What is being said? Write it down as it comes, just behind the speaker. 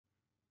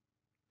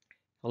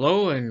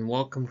Hello and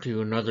welcome to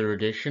another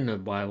edition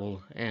of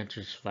Bible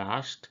Answers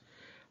Fast.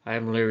 I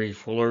am Larry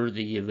Fuller,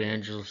 the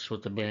evangelist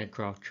with the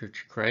Bancroft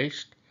Church of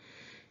Christ,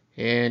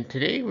 and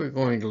today we're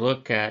going to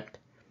look at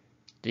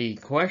the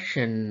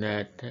question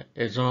that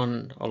is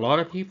on a lot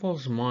of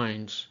people's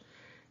minds,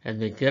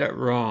 and they get it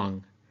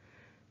wrong.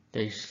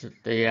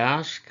 They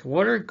ask,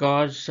 what are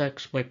God's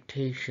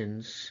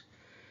expectations,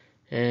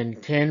 and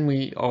can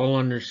we all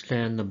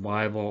understand the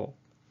Bible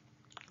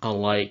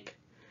alike?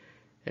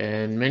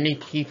 And many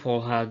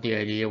people have the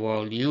idea,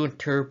 well, you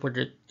interpret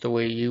it the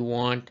way you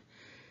want,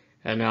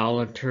 and I'll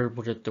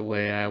interpret it the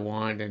way I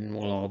want, and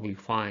we'll all be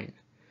fine.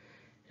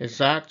 Is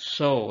that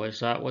so? Is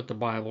that what the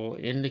Bible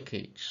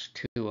indicates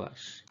to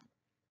us?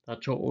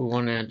 That's what we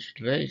want to answer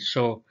today.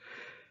 So,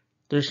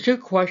 there's two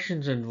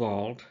questions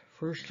involved.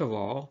 First of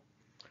all,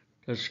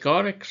 does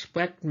God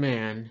expect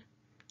man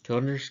to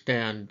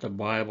understand the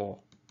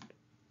Bible?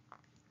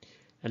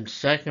 And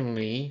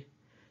secondly,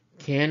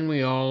 can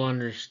we all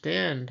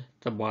understand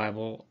the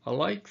Bible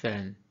alike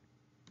then?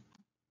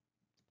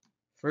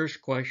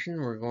 First question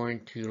we're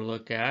going to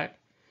look at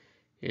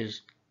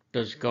is,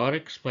 does God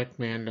expect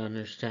man to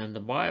understand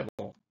the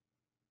Bible?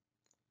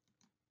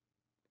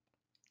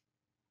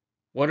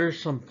 What are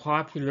some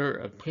popular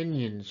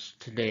opinions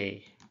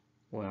today?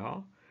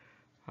 Well,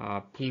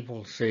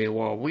 people say,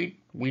 well,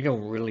 we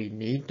don't really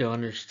need to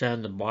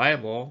understand the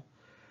Bible.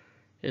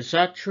 Is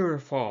that true or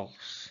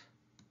false?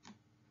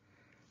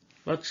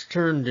 Let's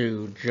turn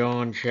to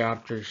John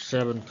chapter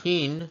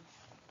 17.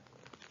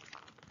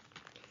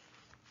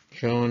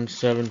 John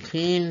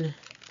 17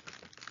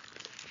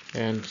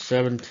 and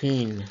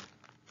 17.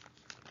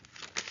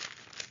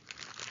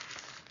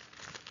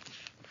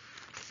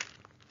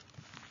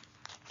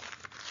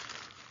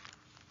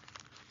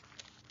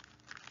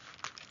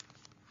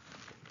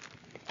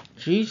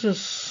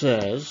 Jesus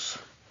says,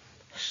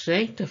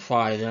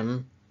 sanctify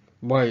them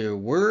by your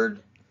word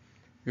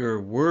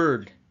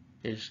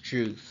is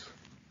truth.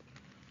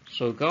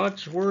 So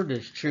God's word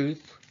is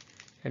truth,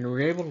 and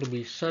we're able to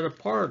be set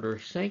apart or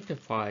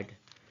sanctified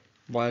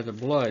by the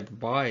blood,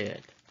 by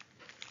it.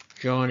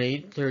 John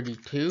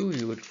 8:32,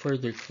 you would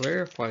further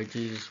clarify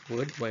Jesus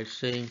would by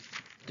saying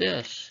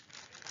this.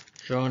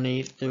 John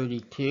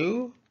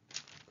 8:32,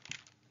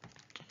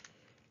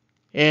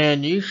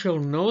 and you shall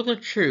know the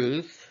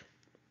truth,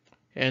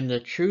 and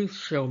the truth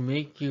shall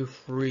make you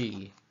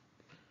free.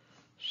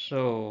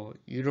 So,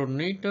 you don't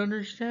need to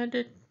understand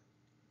it?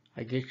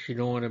 I guess you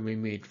don't want to be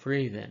made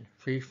free then.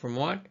 Free from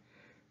what?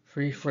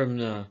 Free from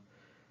the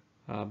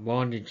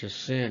bondage of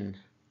sin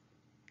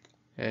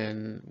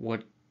and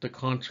what the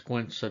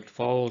consequence that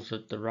follows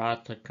it, the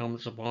wrath that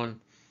comes upon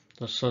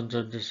the sons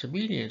of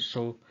disobedience.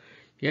 So,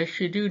 yes,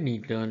 you do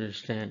need to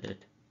understand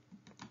it.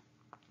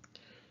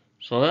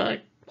 So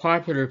that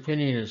popular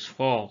opinion is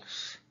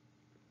false.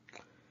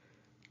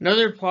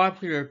 Another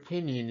popular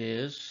opinion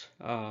is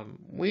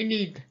we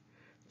need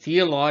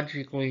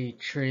theologically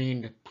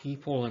trained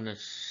people in a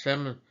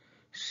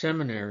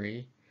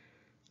seminary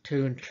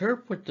to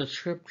interpret the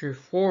scripture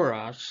for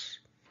us,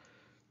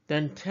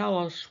 then tell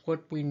us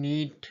what we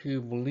need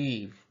to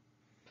believe.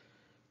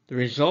 The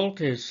result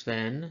is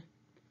then,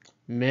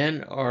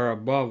 men are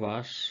above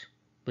us,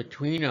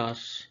 between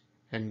us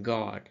and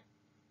God.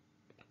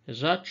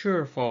 Is that true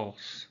or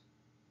false?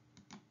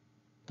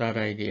 That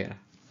idea.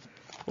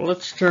 Well,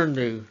 let's turn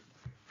to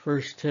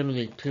 1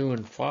 Timothy 2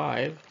 and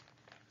 5.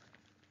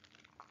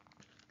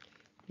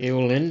 It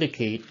will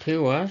indicate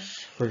to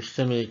us, 1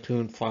 Timothy 2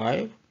 and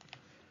 5,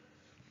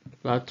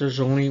 that there's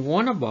only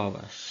one above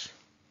us.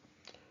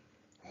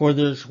 For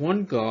there's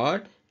one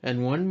God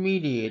and one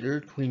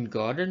mediator between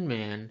God and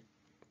man,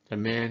 the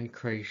man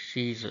Christ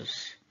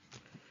Jesus.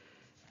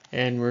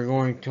 And we're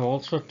going to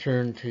also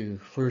turn to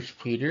 1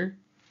 Peter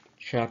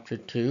chapter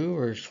 2,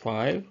 verse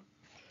 5.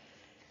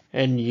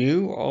 And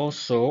you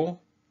also,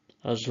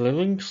 as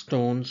living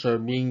stones, are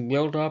being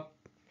built up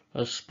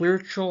a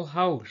spiritual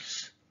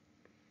house,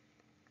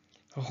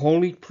 a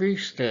holy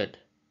priesthood,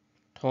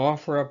 to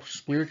offer up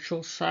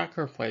spiritual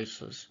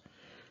sacrifices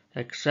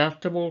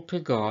acceptable to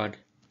God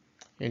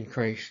in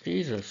Christ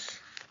Jesus.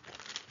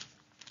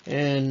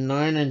 And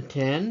 9 and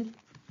 10,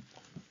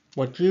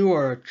 but you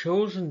are a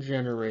chosen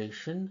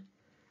generation,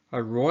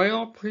 a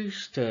royal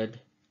priesthood,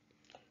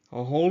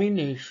 a holy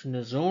nation,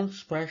 his own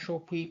special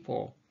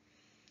people,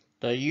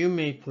 that you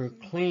may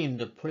proclaim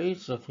the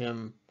praise of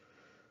him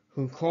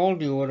who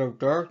called you out of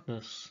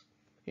darkness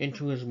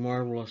into his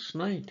marvelous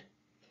light,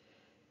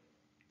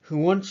 who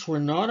once were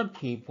not a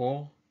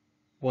people,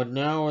 but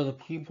now are the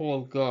people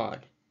of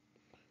God,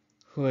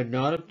 who had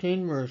not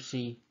obtained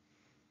mercy,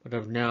 but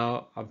have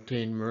now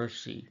obtained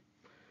mercy.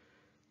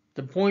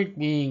 The point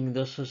being,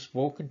 this is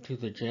spoken to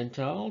the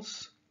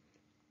Gentiles.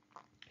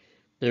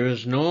 There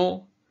is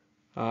no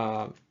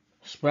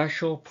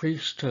special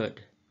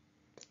priesthood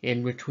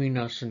in between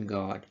us and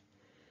God.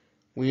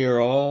 We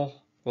are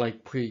all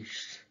like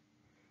priests,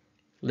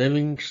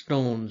 living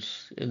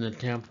stones in the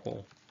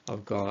temple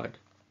of God.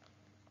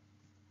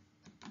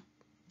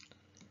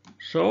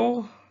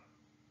 So,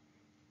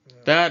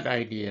 that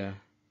idea,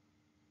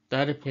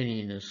 that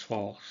opinion is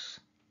false.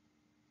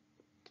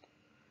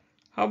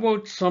 How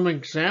about some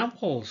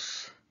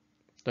examples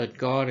that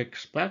God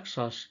expects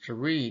us to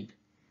read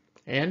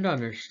and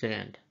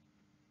understand?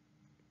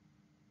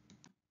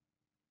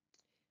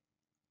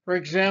 For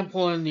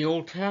example, in the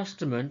Old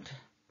Testament,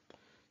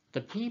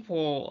 the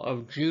people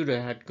of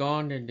Judah had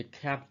gone into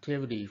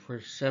captivity for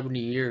 70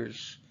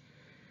 years,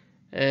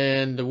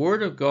 and the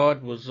Word of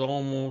God was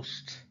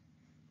almost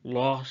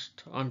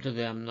lost unto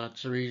them.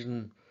 That's the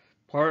reason,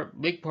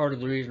 big part of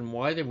the reason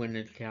why they went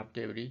into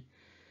captivity.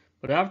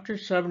 But after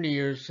 70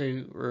 years,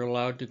 they were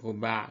allowed to go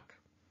back.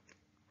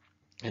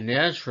 And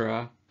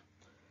Ezra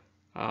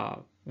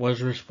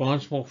was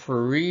responsible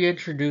for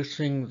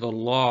reintroducing the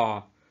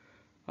law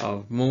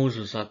of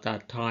Moses at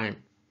that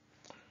time.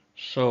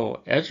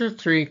 So, Ezra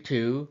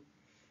 3:2,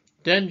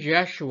 then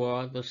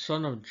Jeshua, the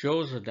son of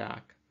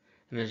Jozadak,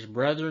 and his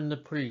brethren the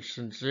priests,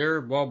 and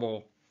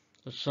Zerubbabel,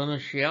 the son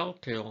of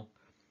Shealtiel,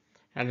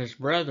 and his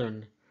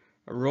brethren,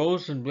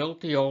 arose and built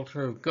the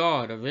altar of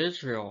God of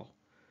Israel,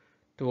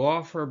 to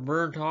offer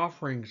burnt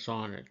offerings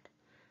on it,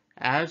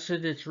 as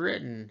it is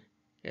written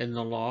in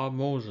the law of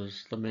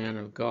Moses, the man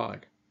of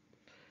God.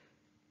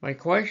 My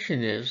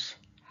question is,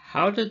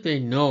 how did they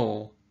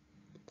know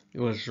it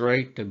was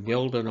right to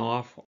build an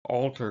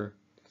altar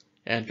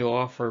and to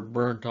offer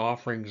burnt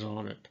offerings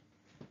on it?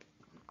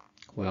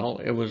 Well,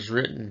 it was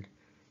written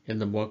in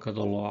the book of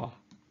the law.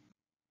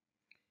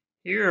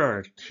 Here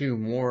are two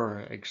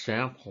more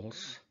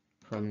examples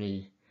from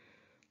the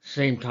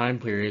same time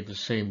period, the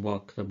same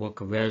book, the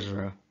book of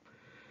Ezra.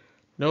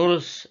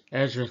 Notice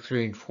Ezra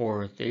 3 and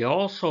 4. They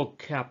also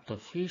kept the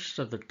Feast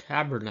of the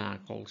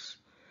Tabernacles,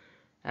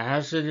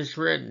 as it is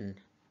written,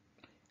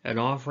 and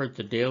offered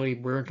the daily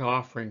burnt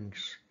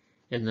offerings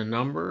in the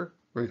number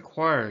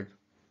required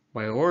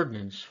by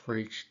ordinance for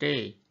each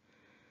day.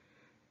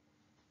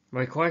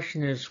 My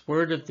question is,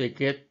 where did they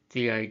get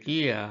the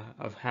idea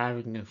of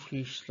having a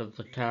Feast of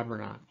the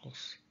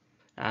Tabernacles,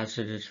 as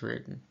it is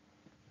written?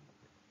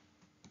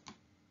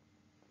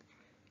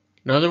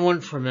 Another one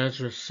from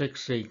Ezra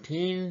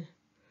 6:18.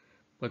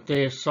 But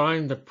they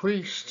assigned the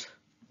priests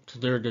to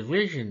their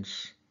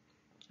divisions,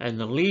 and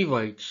the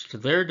Levites to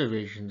their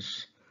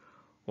divisions,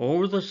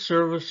 over the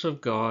service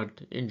of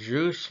God in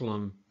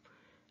Jerusalem,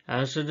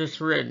 as it is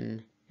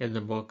written in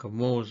the book of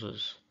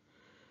Moses.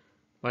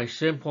 My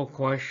simple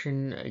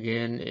question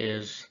again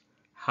is,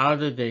 how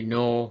did they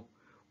know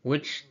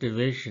which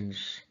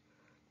divisions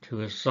to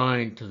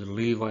assign to the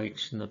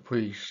Levites and the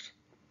priests?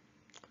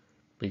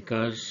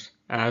 Because,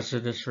 as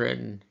it is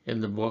written in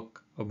the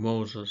book of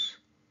Moses.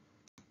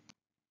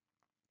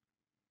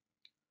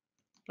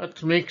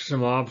 Let's make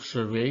some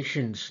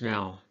observations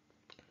now.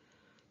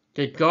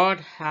 Did God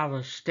have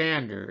a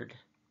standard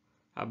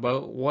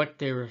about what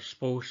they were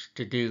supposed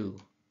to do?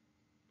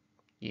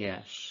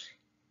 Yes.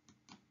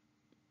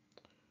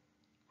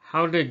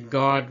 How did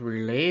God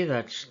relay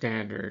that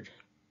standard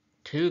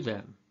to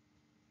them?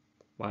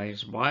 By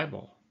His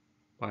Bible,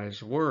 by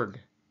His Word.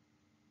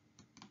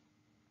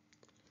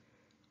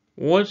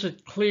 Was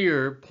it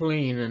clear,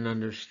 plain, and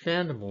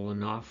understandable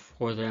enough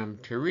for them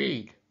to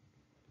read?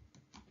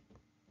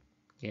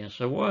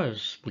 Yes, it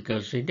was,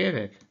 because they did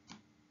it.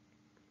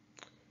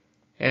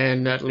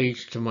 And that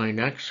leads to my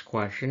next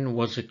question.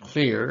 Was it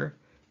clear,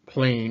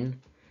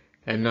 plain,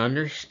 and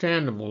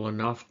understandable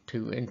enough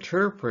to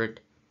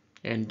interpret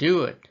and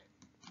do it?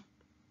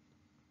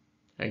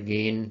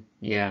 Again,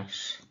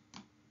 yes.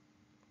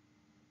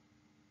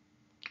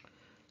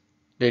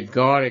 Did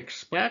God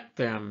expect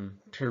them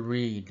to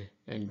read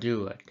and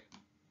do it?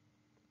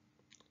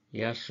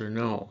 Yes or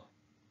no?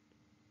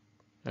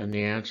 And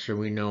the answer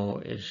we know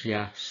is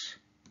yes.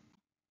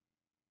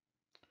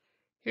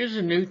 Here's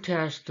a New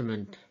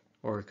Testament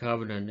or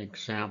covenant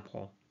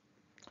example.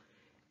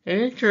 An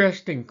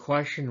interesting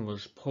question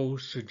was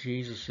posed to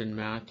Jesus in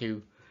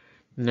Matthew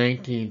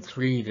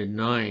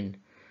 19:3-9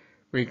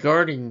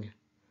 regarding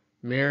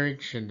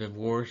marriage and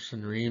divorce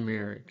and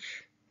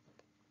remarriage.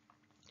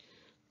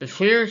 The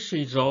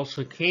Pharisees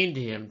also came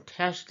to him,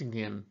 testing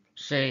him,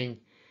 saying,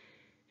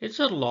 "Is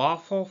it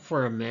lawful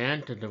for a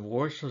man to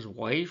divorce his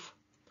wife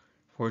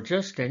for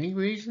just any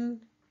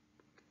reason?"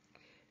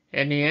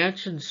 And he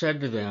answered and said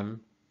to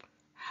them,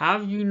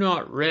 "Have you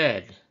not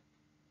read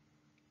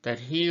that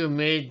he who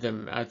made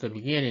them at the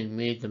beginning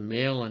made them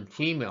male and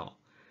female?"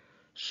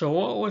 So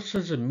what was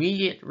his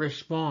immediate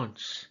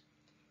response?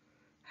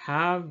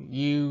 Have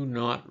you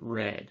not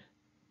read?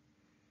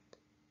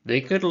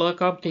 They could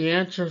look up the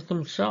answers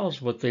themselves,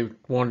 but they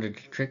wanted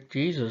to trick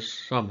Jesus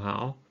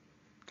somehow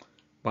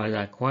by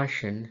that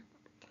question.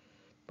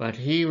 But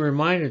he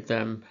reminded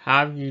them,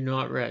 have you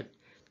not read?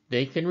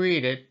 They can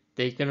read it,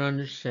 they can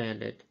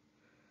understand it,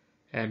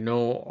 and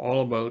know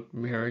all about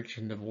marriage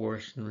and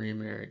divorce and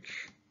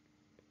remarriage.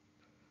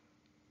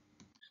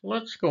 So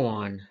let's go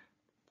on.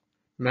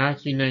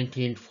 Matthew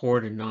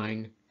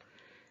 19:4-9.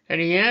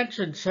 And he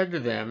answered and said to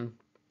them,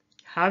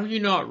 have you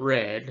not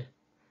read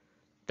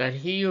that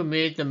he who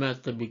made them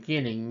at the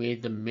beginning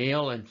made them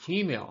male and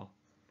female,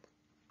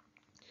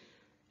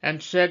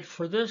 and said,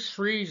 for this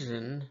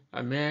reason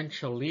a man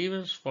shall leave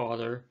his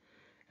father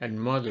and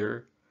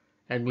mother,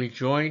 and be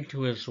joined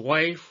to his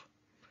wife,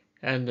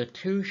 and the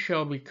two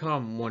shall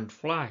become one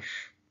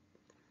flesh.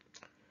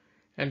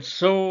 And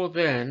so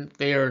then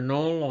they are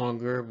no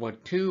longer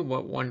two,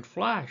 but one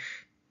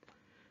flesh.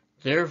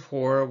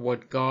 Therefore,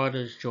 what God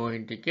has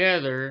joined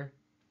together,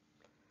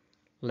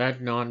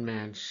 let not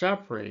man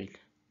separate.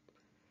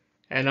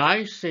 And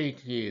I say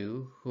to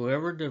you,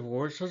 whoever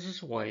divorces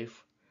his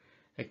wife,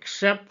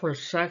 except for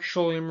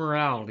sexual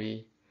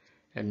immorality,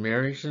 and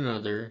marries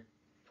another,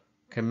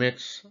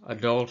 commits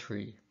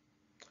adultery.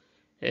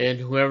 And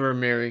whoever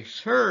marries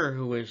her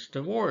who is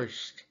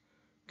divorced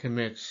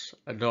commits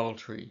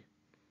adultery.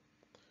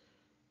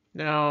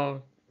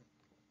 Now,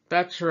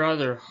 that's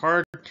rather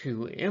hard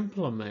to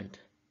implement,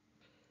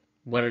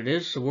 but it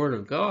is the Word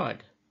of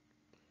God,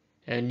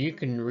 and you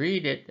can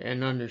read it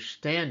and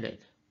understand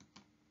it.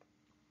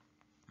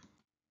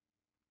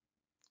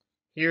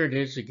 Here it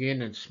is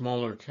again in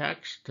smaller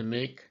text to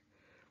make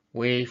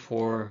way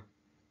for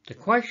the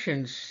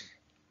questions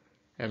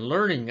and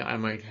learning I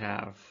might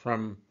have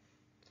from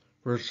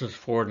verses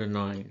 4 to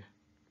 9.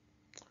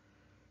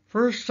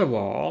 First of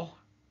all,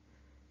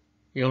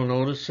 you'll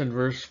notice in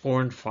verse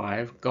 4 and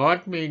 5,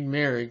 God made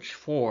marriage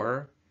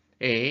for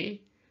A,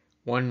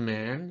 one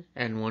man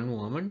and one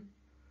woman,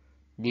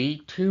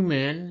 B, two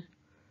men,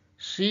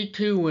 C,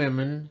 two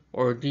women,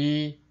 or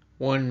D,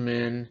 one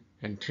man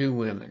and two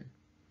women.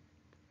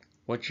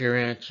 What's your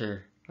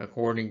answer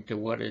according to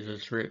what it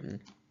is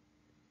written?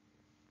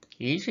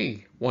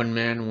 Easy, one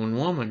man, one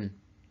woman.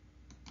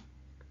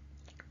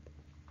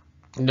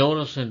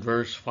 Notice in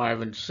verse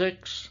 5 and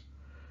 6,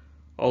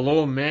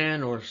 although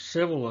man or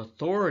civil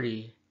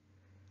authority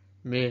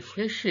may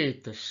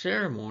officiate the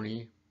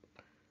ceremony,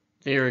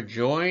 they are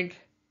joined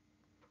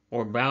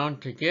or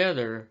bound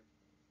together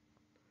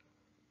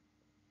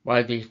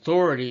by the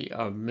authority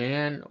of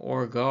man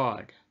or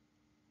God.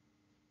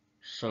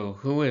 So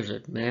who is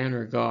it, man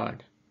or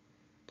God,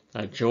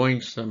 that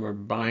joins them or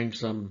binds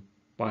them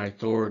by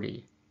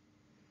authority?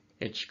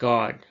 It's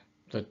God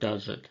that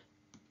does it.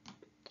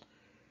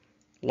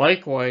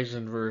 Likewise,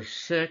 in verse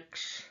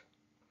 6,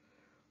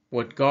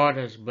 what God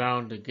has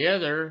bound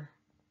together,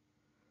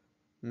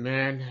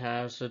 man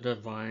has a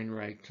divine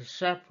right to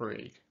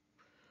separate.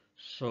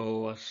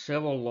 So a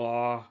civil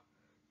law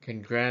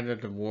can grant a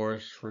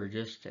divorce for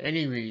just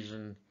any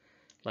reason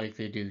like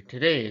they do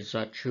today. Is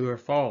that true or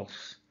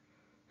false?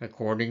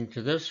 According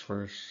to this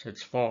verse,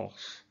 it's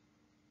false.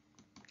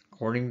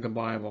 According to the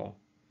Bible.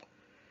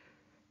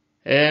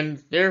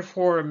 And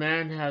therefore a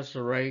man has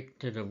the right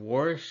to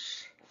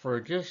divorce for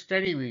just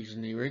any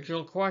reason. The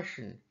original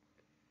question,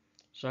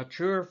 is that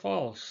true or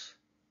false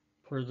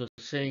for the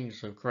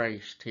sayings of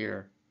Christ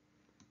here?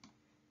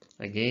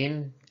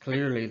 Again,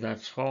 clearly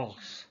that's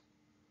false.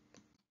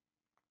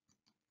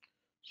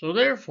 So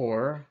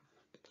therefore,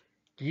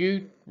 do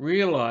you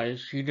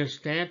realize you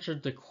just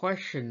answered the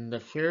question the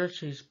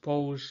Pharisees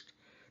posed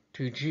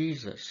to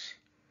Jesus?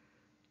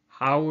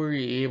 How were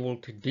you able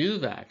to do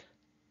that?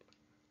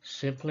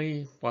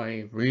 Simply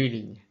by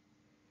reading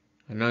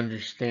and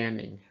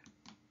understanding.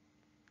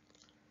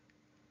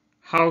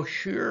 How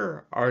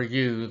sure are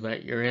you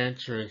that your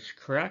answer is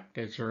correct?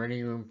 Is there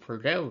any room for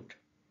doubt?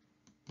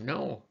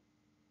 No.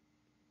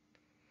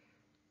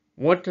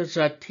 What does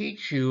that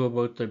teach you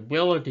about the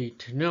ability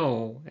to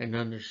know and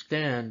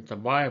understand the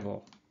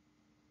Bible?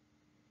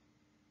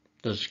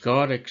 Does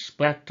God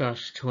expect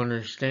us to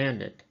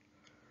understand it?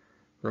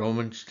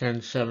 Romans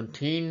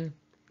 10:17,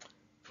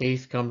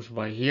 faith comes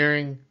by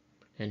hearing,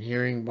 and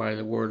hearing by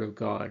the Word of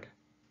God.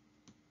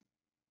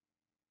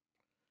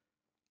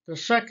 The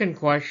second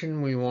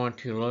question we want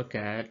to look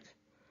at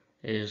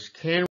is,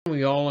 can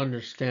we all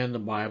understand the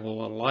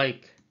Bible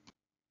alike?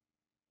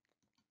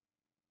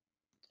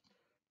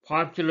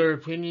 Popular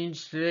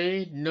opinions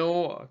today?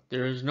 No,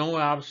 there is no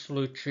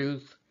absolute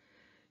truth.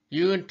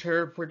 You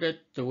interpret it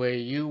the way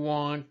you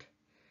want,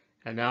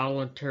 and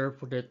I'll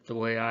interpret it the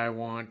way I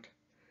want.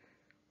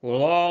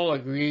 We'll all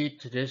agree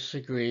to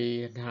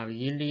disagree and have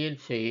unity in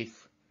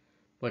faith,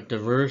 but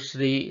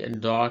diversity in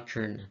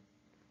doctrine.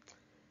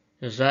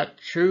 Is that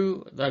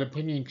true? That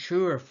opinion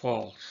true or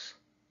false?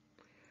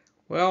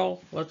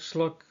 Well, let's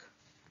look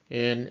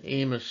in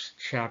Amos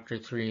chapter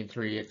 3 and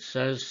 3. It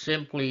says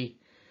simply,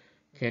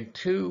 can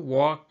two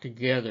walk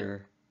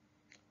together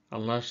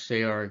unless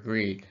they are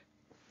agreed?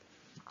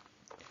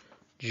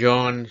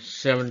 John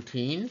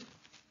 17.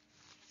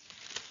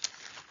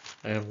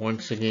 And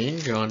once again,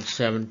 John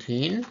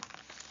 17.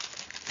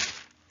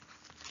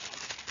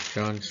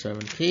 John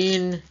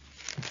 17,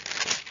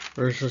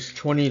 verses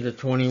 20 to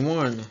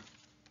 21.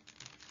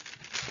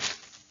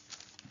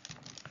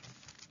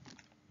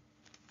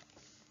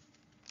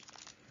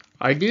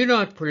 I do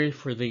not pray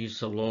for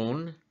these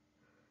alone,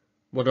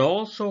 but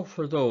also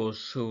for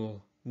those who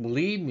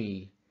believe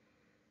me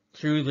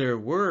through their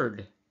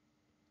word,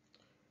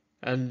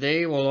 and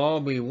they will all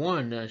be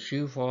one, as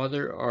you,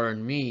 Father, are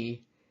in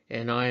me,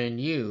 and I in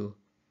you,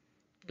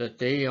 that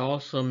they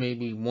also may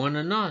be one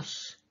in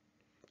us,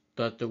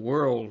 that the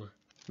world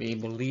may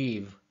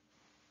believe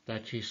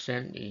that you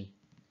sent me.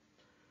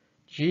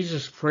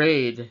 Jesus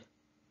prayed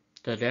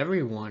that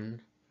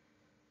everyone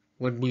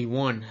would be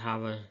one,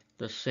 have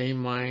the same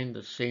mind,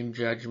 the same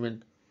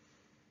judgment,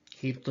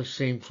 keep the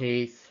same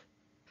faith,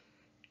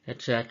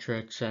 etc.,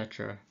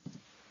 etc.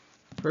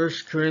 1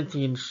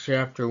 Corinthians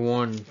chapter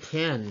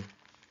 1:10.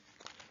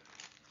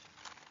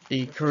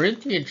 The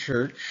Corinthian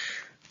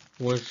church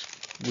was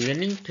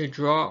beginning to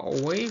draw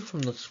away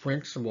from this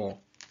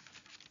principle.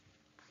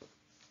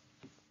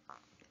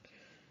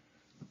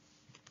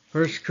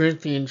 1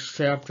 Corinthians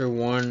chapter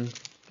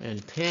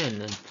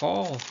 1:10, and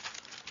Paul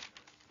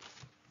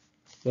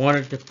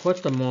wanted to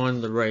put them on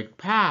the right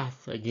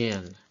path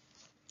again.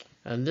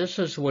 And this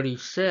is what he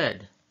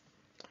said.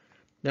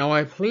 Now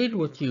I plead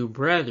with you,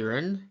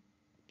 brethren,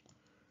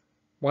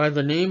 by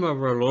the name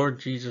of our Lord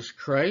Jesus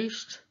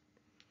Christ,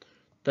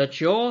 that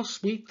you all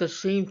speak the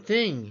same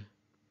thing,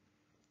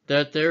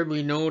 that there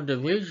be no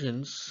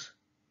divisions.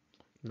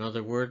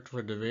 Another word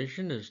for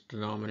division is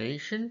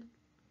denomination.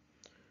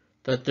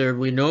 That there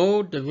be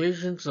no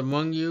divisions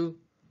among you,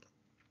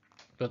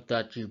 but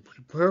that you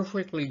be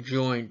perfectly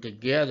joined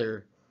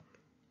together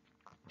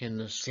in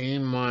the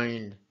same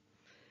mind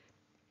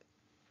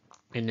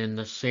and in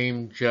the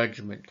same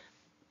judgment.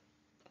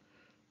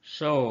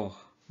 So,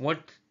 what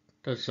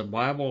does the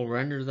Bible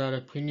render that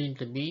opinion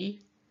to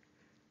be?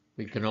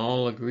 We can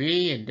all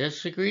agree and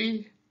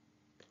disagree.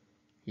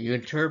 You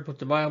interpret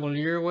the Bible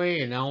your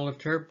way, and I'll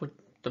interpret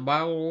the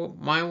Bible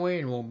my way,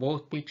 and we'll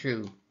both be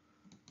true.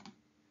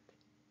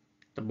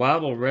 The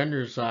Bible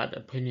renders that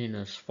opinion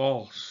as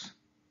false.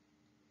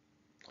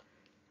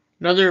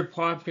 Another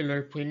popular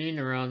opinion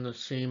around the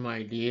same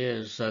idea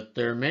is that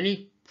there are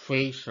many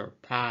faiths or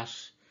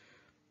paths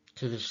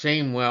to the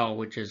same well,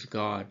 which is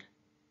God.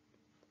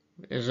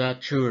 Is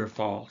that true or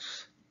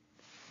false?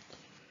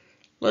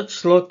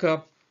 Let's look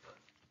up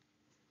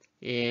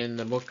in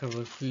the book of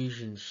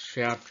Ephesians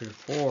chapter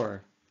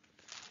 4.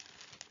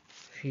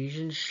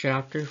 Ephesians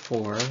chapter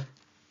 4,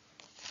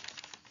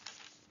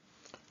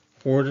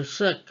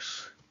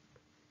 4-6.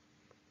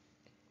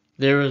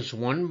 There is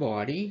one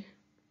body,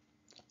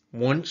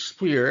 one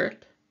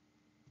Spirit,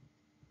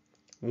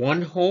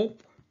 one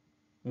hope,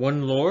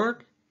 one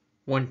Lord,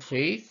 one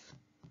faith,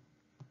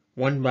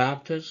 one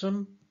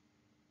baptism,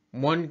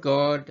 one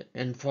God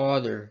and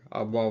Father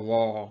above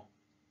all.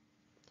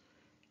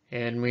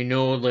 And we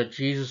know that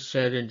Jesus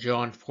said in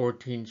John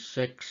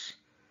 14:6,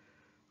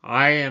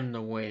 I am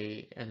the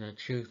way and the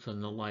truth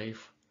and the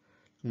life.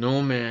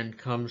 No man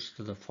comes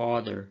to the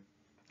Father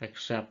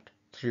except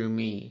through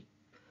me.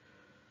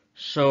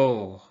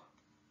 So,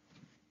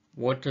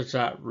 what does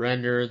that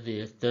render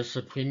this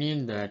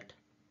opinion, that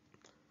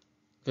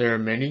there are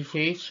many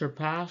faiths or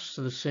paths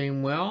to the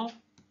same well?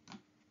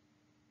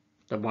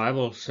 The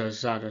Bible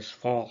says that is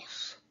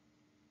false.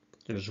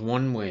 There's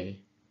one way.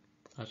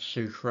 That's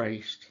through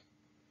Christ.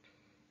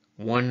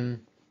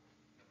 One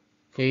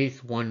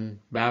faith, one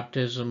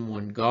baptism,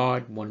 one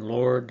God, one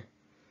Lord,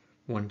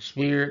 one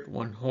Spirit,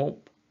 one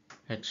hope,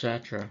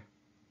 etc.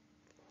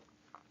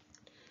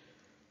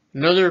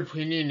 Another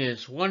opinion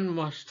is one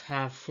must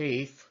have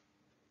faith,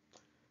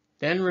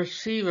 then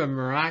receive a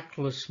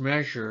miraculous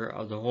measure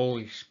of the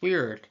Holy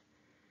Spirit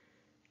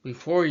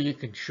before you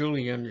can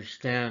truly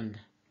understand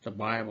the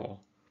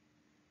Bible.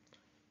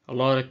 A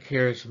lot of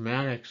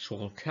charismatics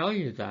will tell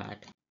you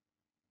that.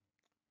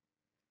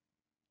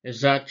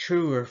 Is that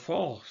true or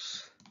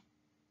false?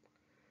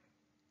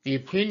 The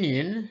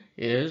opinion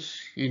is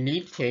you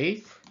need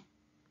faith,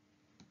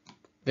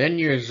 then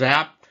you're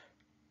zapped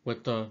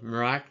with the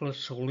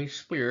miraculous Holy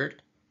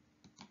Spirit,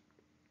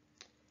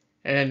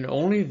 and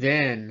only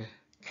then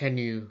can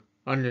you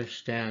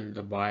understand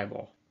the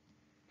Bible.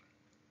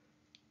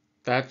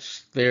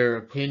 That's their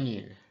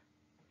opinion.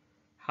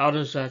 How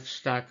does that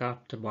stack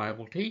up to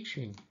Bible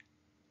teaching?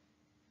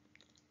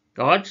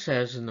 God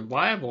says in the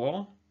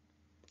Bible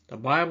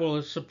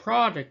is the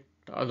product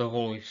of the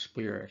Holy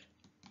Spirit.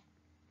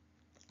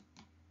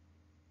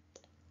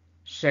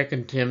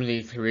 2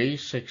 Timothy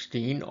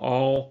 3:16,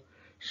 all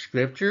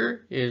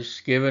Scripture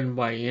is given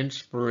by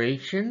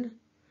inspiration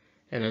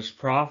and is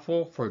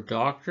profitable for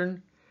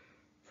doctrine,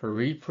 for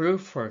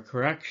reproof, for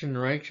correction in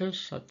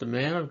righteousness, that the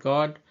man of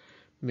God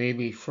may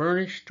be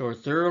furnished or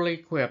thoroughly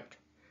equipped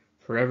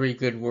for every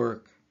good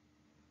work.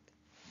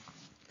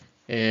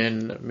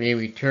 And may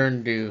we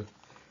turn to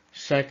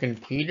 2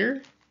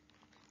 Peter.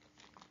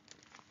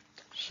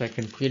 2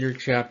 Peter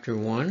chapter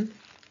 1.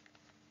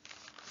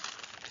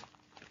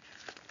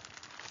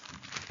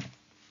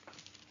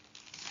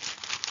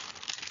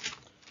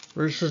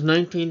 Verses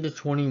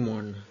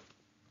 19-21.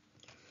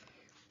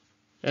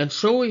 And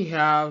so we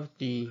have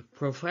the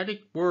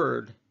prophetic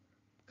word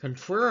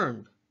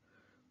confirmed,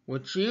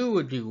 which you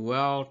would do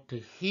well to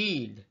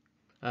heed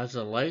as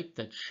a light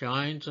that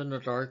shines in a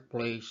dark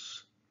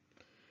place,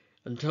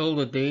 until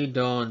the day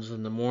dawns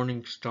and the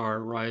morning star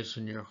rise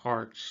in your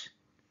hearts.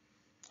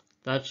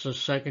 That's the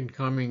second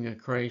coming of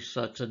Christ.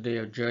 That's a day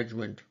of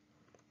judgment.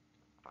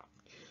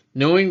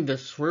 Knowing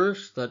this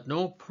first, that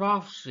no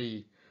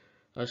prophecy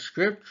of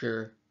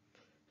Scripture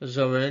is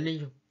of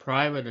any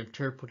private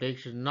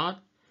interpretation,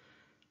 not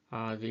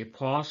the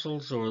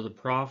apostles or the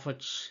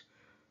prophets'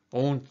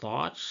 own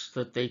thoughts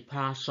that they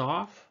pass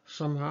off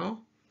somehow.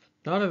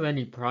 not of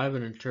any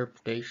private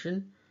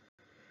interpretation.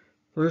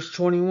 Verse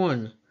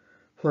 21,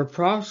 for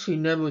prophecy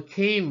never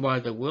came by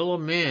the will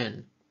of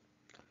man,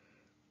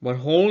 but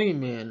holy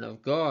men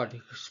of God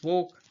who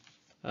spoke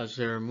as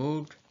they were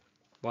moved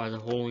by the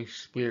Holy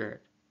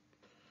Spirit.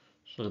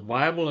 So the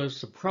Bible is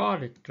the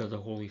product of the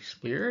Holy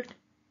Spirit,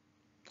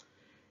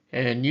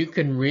 and you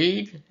can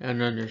read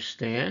and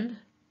understand.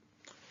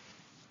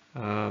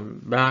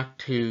 Back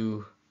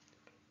to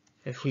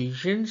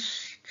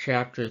Ephesians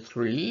chapter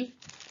 3,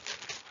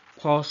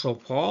 Apostle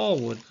Paul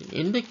would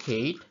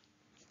indicate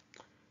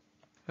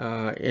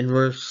in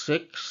verse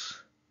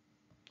 6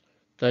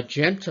 that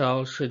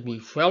Gentiles should be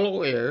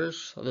fellow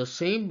heirs of the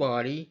same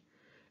body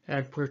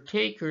and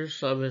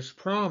partakers of his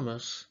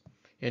promise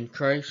in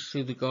Christ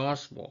through the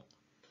gospel.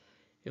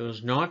 It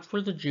was not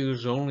for the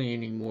Jews only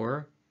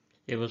anymore,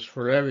 it was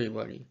for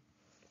everybody,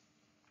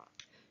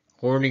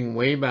 according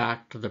way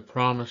back to the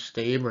promise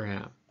to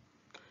Abraham.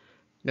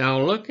 Now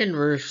look in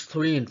verse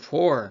 3 and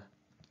 4,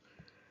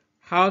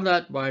 how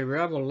that by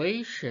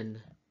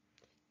revelation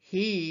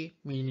he,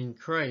 meaning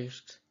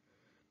Christ,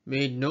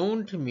 made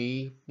known to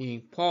me,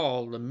 being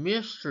Paul, the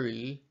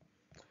mystery,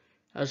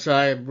 as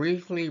I have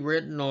briefly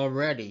written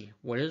already.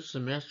 What is the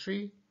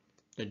mystery?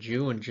 The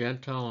Jew and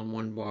Gentile in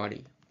one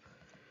body.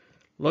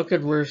 Look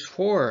at verse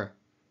 4,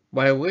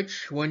 by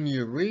which when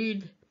you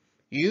read,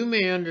 you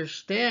may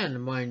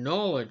understand my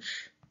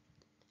knowledge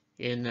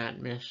in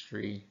that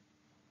mystery.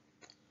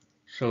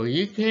 So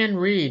you can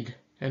read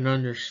and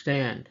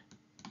understand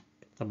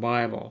the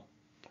Bible,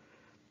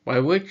 by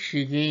which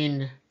you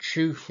gain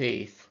true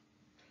faith.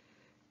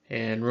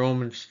 And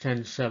Romans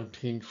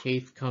 10:17,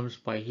 faith comes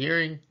by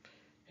hearing,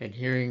 and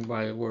hearing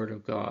by the word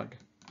of God.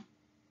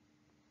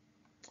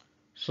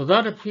 So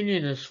that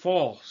opinion is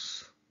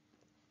false,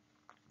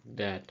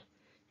 that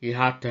you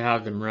have to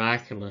have the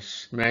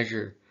miraculous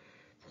measure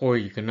before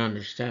you can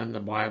understand the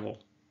Bible.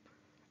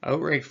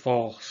 Outright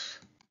false.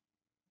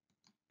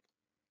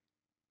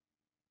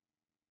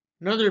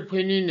 Another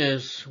opinion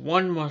is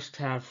one must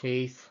have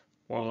faith.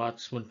 Well,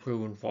 that's been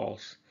proven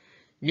false.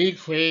 You need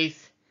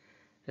faith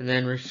and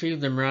then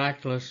receive the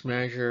miraculous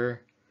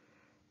measure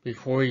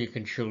before you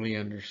can truly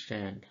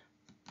understand.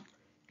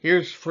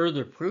 Here's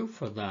further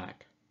proof of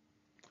that.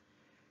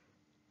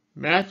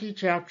 Matthew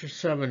chapter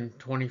 7,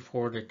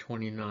 24 to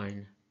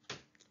 29.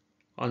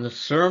 On the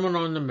Sermon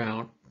on the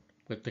Mount,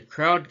 with the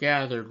crowd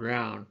gathered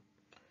round,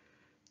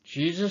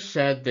 Jesus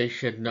said they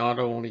should not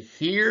only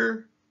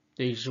hear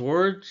these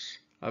words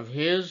of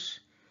his,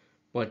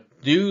 but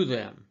do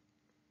them,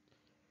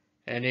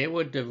 and it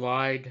would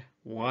divide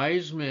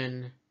wise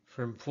men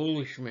from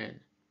foolish men.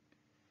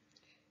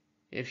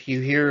 If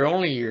you hear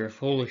only, you're a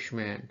foolish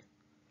man.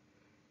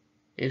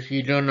 If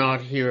you do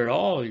not hear at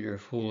all, you're a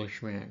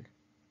foolish man,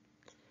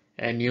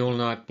 and you'll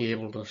not be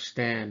able to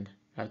stand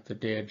at the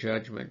day of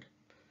judgment.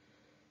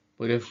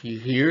 But if you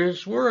hear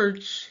his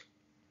words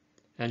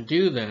and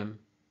do them,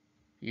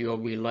 you'll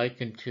be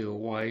likened to a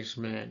wise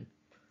man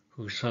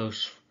whose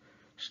house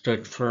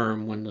stood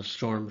firm when the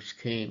storms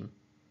came.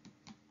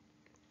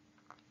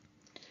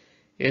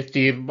 If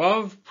the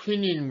above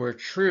opinion were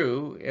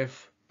true,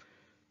 if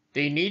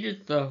they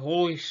needed the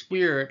Holy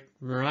Spirit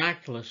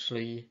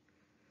miraculously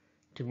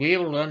to be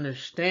able to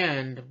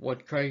understand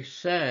what Christ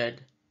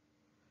said,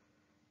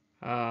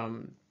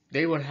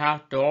 they would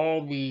have to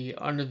all be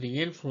under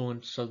the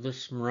influence of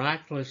this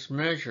miraculous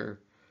measure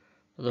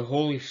of the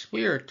Holy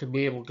Spirit to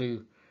be able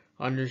to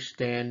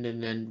understand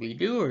and then be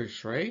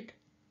doers, right?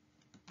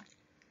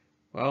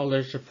 Well,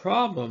 there's a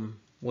problem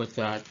with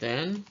that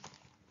then.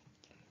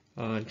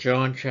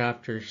 John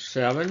chapter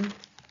 7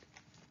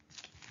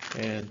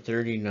 and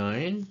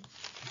 39.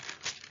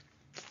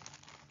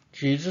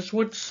 Jesus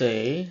would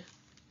say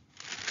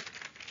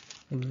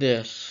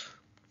this.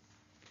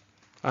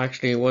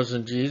 Actually, it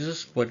wasn't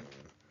Jesus, but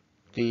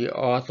the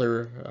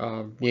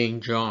author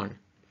being John.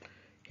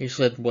 He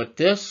said, but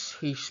this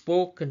he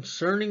spoke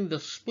concerning the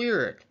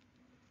Spirit,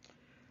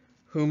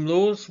 whom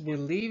those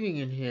believing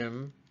in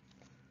him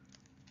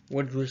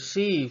would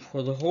receive,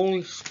 for the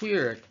Holy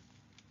Spirit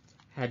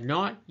had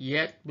not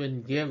yet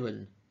been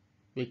given,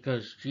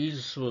 because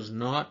Jesus was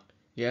not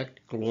yet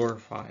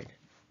glorified.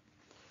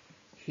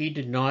 He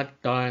did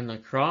not die on the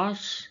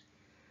cross,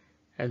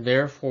 and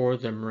therefore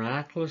the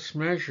miraculous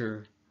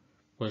measure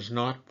was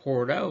not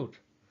poured out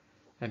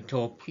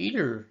until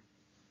Peter,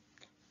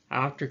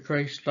 after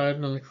Christ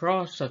died on the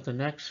cross at the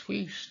next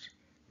feast,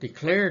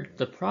 declared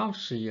the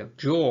prophecy of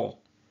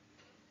Joel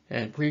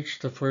and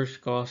preached the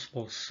first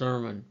gospel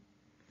sermon.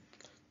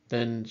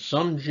 Then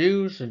some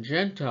Jews and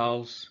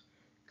Gentiles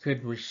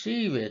could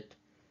receive it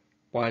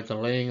by the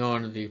laying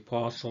on of the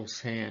apostles'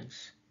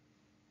 hands.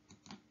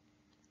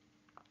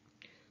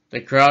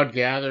 The crowd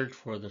gathered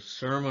for the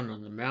Sermon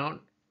on the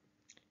Mount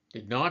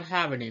did not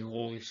have any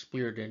Holy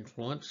Spirit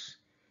influence,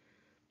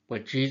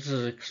 but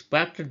Jesus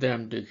expected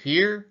them to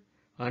hear,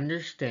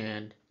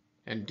 understand,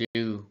 and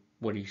do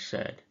what he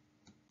said.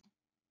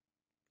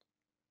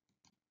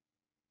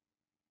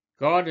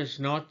 God is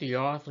not the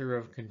author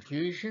of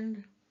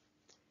confusion.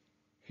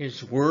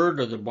 His word,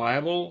 or the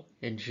Bible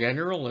in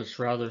general, is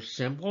rather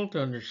simple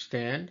to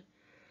understand.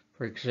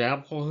 For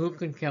example, who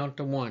can count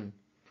to one?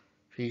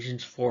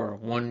 Ephesians 4,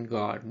 one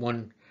God,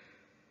 one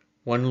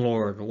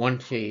Lord, one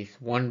faith,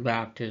 one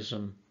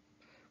baptism,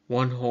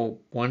 one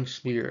hope, one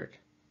Spirit.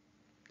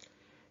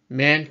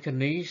 Man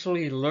can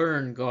easily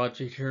learn God's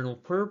eternal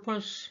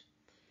purpose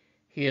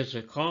He has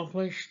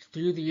accomplished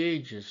through the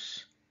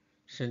ages,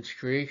 since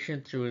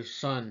creation through His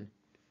Son,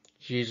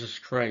 Jesus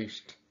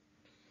Christ.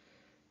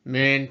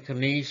 Man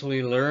can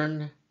easily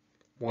learn,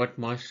 what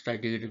must I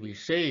do to be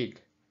saved?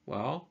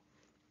 Well,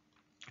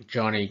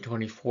 John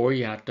 8:24,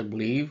 you have to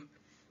believe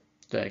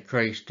that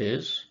Christ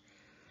is.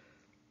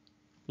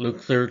 Luke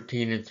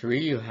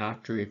 13:3, you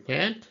have to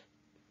repent.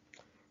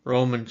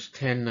 Romans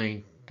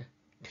 10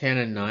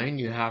 and 9,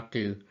 you have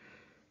to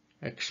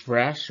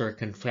express or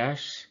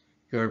confess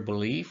your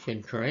belief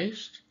in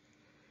Christ.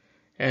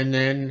 And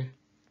then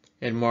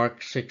in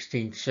Mark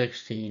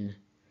 16:16,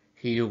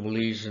 he who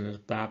believes and is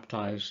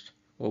baptized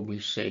will be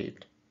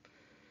saved.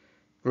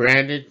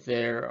 Granted,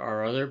 there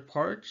are other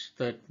parts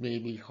that may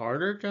be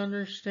harder to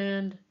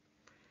understand,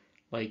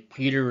 like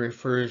Peter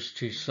refers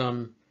to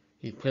some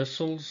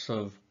epistles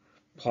of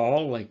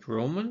Paul, like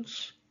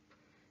Romans,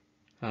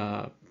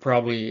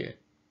 probably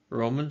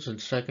Romans and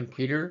 2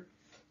 Peter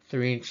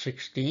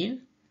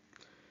 3:16.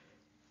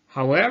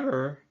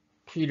 However,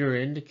 Peter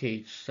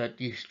indicates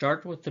that you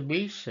start with the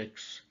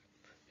basics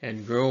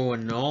and grow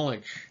in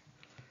knowledge.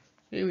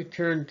 May we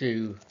turn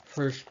to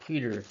 1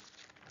 Peter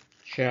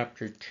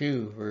chapter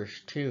 2,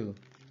 verse 2.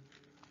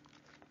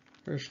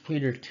 1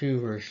 Peter 2,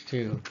 verse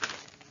 2.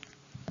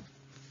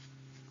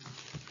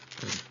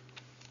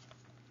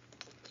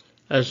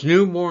 As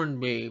newborn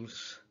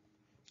babes,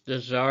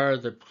 desire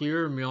the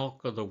pure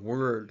milk of the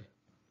word,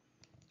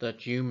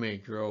 that you may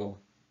grow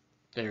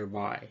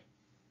thereby.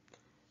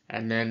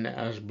 And then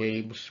as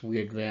babes, we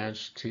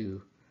advance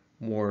to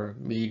more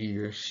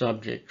meatier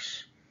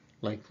subjects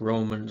like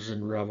Romans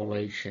and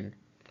Revelation.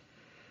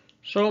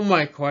 So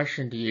my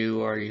question to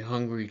you, are you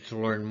hungry to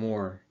learn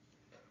more?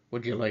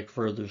 Would you like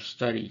further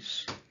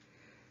studies?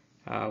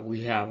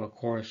 We have a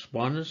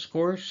correspondence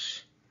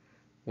course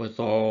with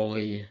all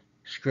the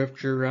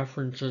scripture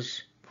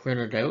references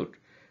printed out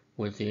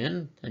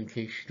within, in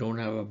case you don't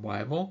have a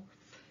Bible.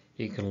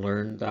 You can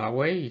learn that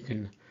way. You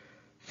can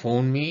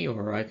phone me,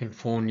 or I can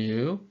phone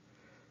you.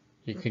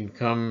 You can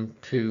come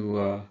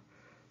to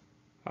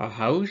a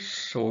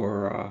house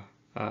or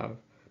a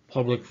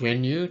public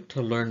venue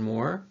to learn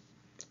more.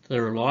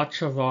 There are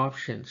lots of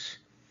options.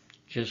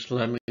 Just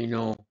let me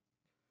know.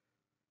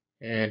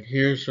 And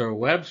here's our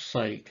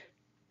website,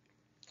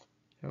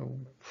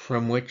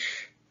 from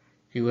which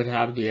you would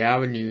have the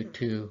avenue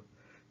to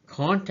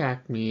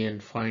contact me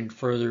and find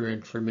further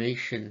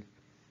information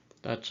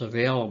that's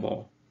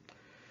available.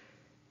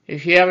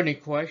 If you have any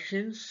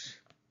questions,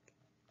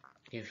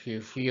 if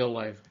you feel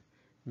I've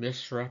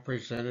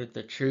misrepresented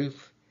the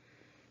truth,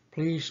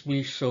 please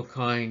be so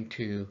kind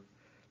to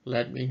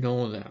let me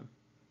know them,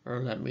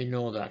 or let me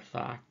know that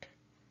fact.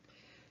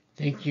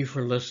 Thank you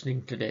for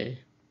listening today.